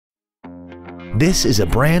This is a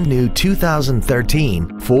brand new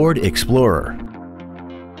 2013 Ford Explorer.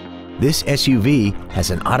 This SUV has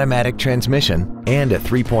an automatic transmission and a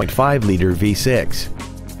 3.5-liter V6.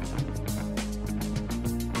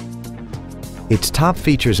 Its top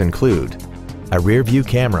features include a rear-view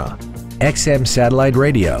camera, XM satellite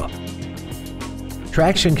radio,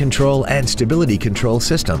 traction control and stability control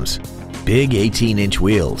systems, big 18-inch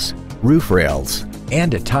wheels, roof rails,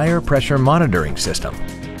 and a tire pressure monitoring system.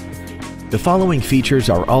 The following features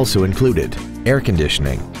are also included: air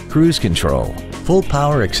conditioning, cruise control, full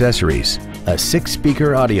power accessories, a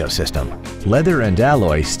 6-speaker audio system, leather and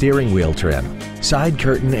alloy steering wheel trim, side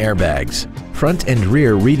curtain airbags, front and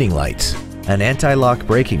rear reading lights, an anti-lock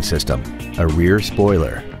braking system, a rear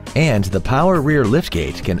spoiler, and the power rear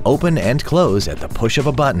liftgate can open and close at the push of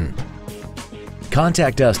a button.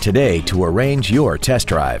 Contact us today to arrange your test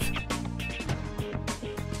drive.